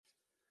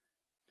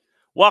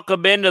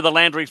Welcome into the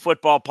Landry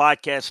Football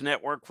Podcast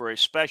Network for a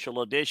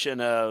special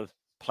edition of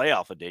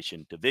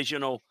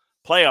divisional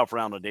playoff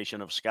round edition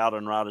of Scout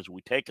and Route as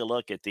we take a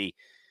look at the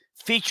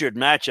featured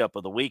matchup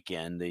of the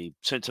weekend, the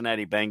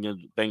Cincinnati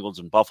Bengals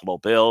and Buffalo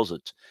Bills.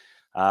 It's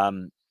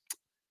the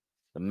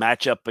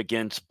matchup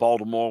against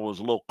Baltimore was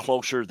a little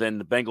closer than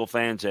the Bengal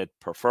fans had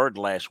preferred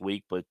last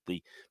week, but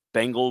the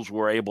Bengals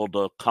were able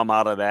to come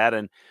out of that,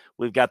 and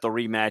we've got the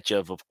rematch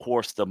of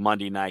course, the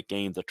Monday night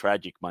game, the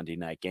tragic Monday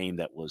night game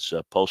that was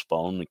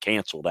postponed and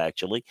canceled,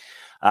 actually.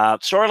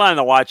 Storyline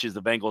to watch is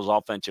the Bengals'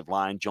 offensive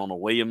line. Jonah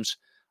Williams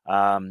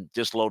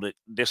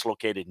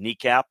dislocated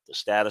kneecap. The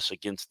status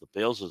against the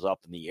Bills is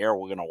up in the air.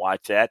 We're going to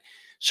watch that.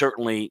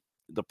 Certainly,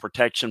 the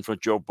protection for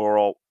Joe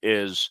Burrow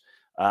is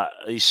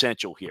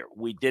essential here.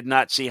 We did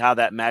not see how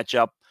that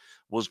matchup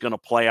was going to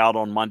play out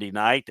on Monday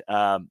night.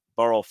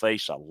 Burrow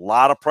faced a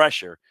lot of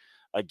pressure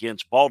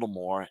against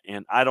Baltimore,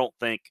 and I don't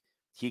think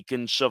he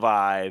can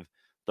survive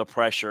the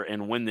pressure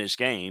and win this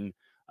game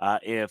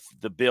if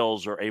the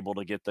Bills are able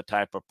to get the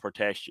type of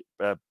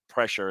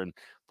pressure, and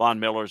Von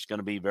Miller is going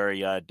to be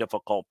very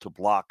difficult to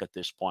block at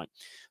this point.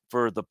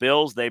 For the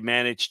Bills, they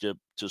managed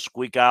to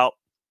squeak out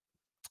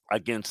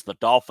against the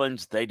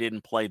Dolphins. They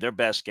didn't play their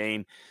best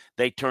game.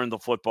 They turned the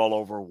football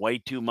over way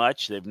too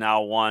much. They've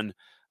now won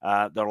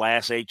their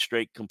last 8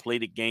 straight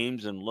completed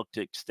games and look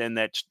to extend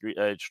that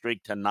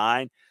streak to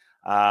 9.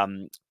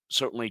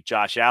 Certainly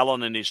Josh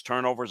Allen and his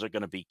turnovers are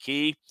going to be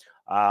key.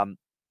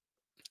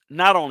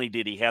 Not only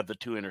did he have the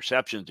 2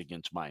 interceptions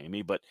against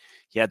Miami, but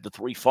he had the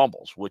 3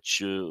 fumbles,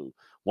 which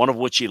one of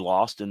which he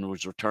lost and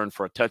was returned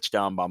for a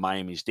touchdown by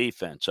Miami's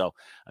defense. So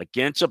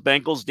against a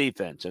Bengals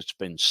defense, it's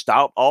been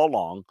stout all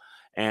along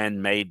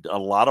and made a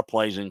lot of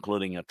plays,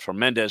 including a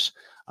tremendous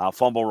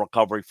fumble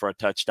recovery for a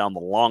touchdown, the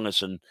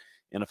longest in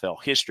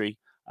NFL history,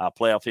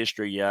 playoff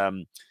history.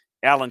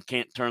 Allen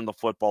can't turn the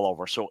football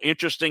over. So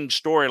interesting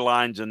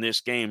storylines in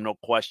this game, no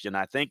question.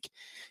 I think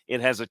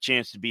it has a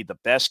chance to be the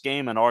best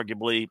game and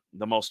arguably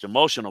the most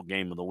emotional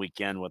game of the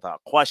weekend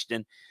without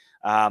question.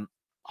 Home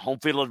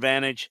field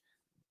advantage.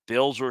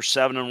 Bills were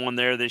 7-1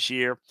 there this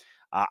year.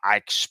 I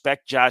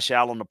expect Josh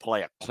Allen to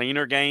play a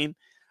cleaner game.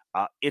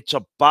 It's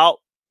about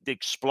the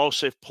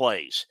explosive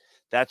plays.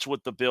 That's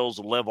what the Bills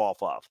live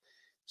off of.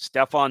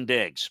 Stephon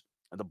Diggs,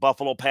 the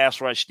Buffalo pass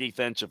rush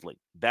defensively,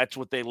 that's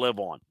what they live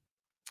on.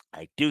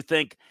 I do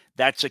think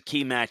that's a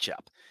key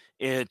matchup.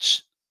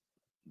 It's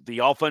the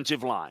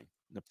offensive line,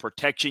 the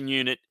protection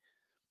unit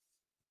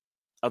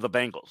of the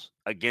Bengals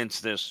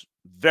against this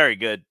very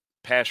good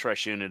pass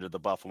rush unit of the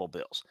Buffalo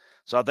Bills.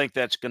 So I think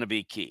that's going to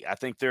be key. I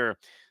think there are a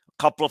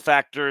couple of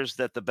factors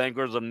that the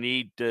Bengals will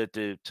need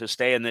to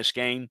stay in this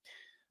game.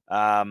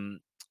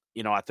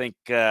 I think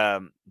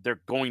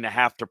they're going to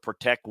have to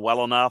protect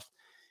well enough.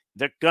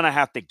 They're going to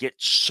have to get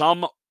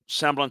some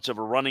semblance of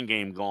a running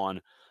game going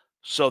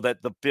so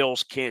that the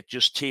Bills can't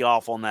just tee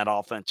off on that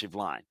offensive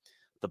line.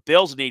 The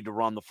Bills need to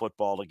run the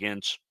football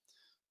against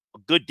a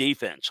good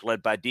defense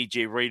led by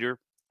DJ Reader,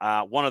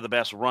 one of the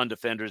best run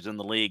defenders in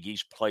the league.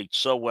 He's played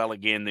so well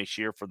again this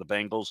year for the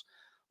Bengals.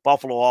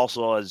 Buffalo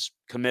also has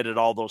committed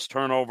all those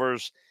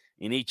turnovers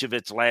in each of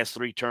its last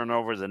 3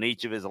 turnovers, and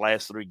each of his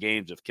last 3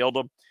 games have killed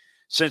them.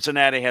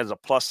 Cincinnati has a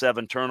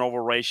 +7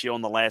 turnover ratio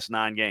in the last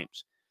 9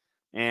 games,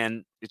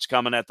 and it's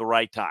coming at the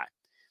right time.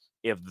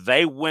 If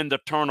they win the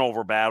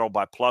turnover battle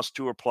by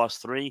 +2 or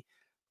 +3,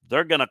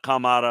 they're going to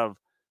come out of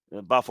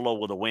Buffalo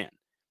with a win.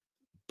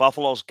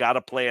 Buffalo's got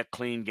to play a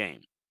clean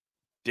game.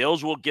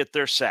 Bills will get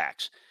their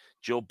sacks.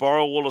 Joe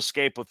Burrow will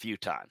escape a few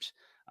times.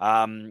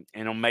 And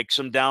he'll make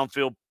some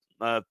downfield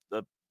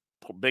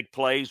big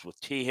plays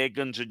with T.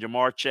 Higgins and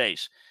Jamar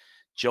Chase.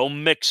 Joe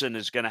Mixon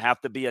is going to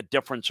have to be a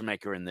difference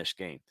maker in this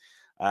game.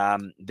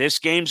 This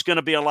game's going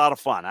to be a lot of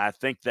fun. I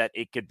think that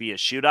it could be a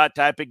shootout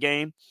type of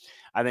game.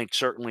 I think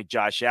certainly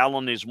Josh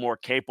Allen is more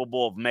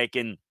capable of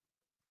making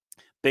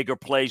bigger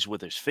plays with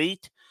his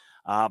feet.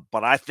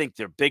 But I think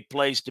there are big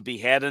plays to be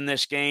had in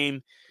this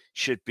game.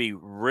 Should be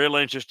real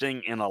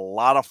interesting and a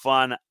lot of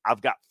fun.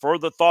 I've got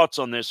further thoughts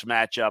on this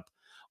matchup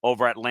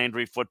over at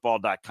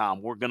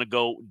LandryFootball.com. We're going to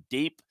go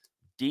deep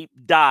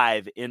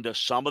dive into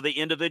some of the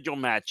individual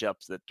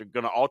matchups that are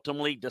going to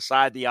ultimately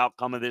decide the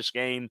outcome of this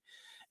game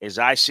as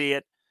I see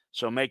it.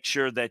 So make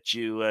sure that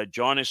you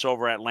join us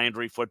over at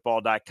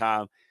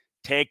LandryFootball.com.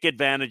 Take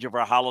advantage of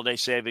our holiday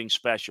savings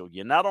special.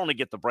 You not only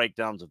get the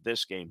breakdowns of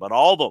this game, but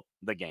all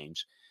the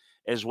games,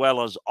 as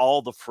well as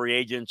all the free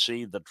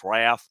agency, the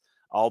draft,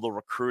 all the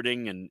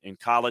recruiting and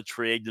college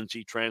free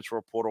agency,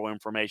 transfer portal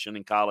information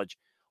in college.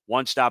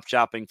 One-stop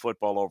shopping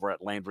football over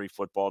at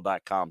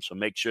LandryFootball.com. So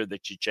make sure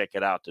that you check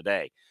it out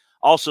today.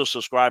 Also,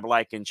 subscribe,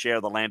 like, and share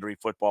the Landry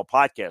Football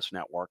Podcast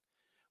Network,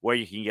 where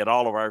you can get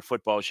all of our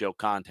football show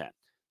content.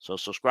 So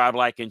subscribe,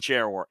 like, and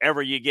share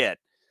wherever you get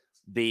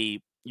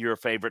your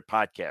favorite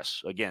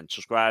podcasts. Again,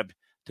 subscribe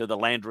to the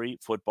Landry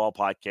Football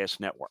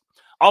Podcast Network.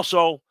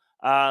 Also,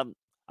 I'm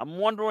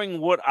wondering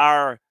what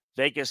our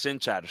Vegas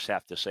insiders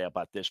have to say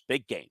about this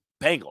big game.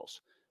 Bengals,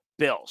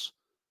 Bills.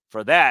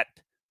 For that,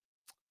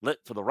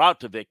 for the route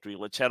to victory,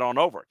 let's head on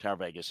over to our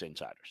Vegas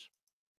insiders.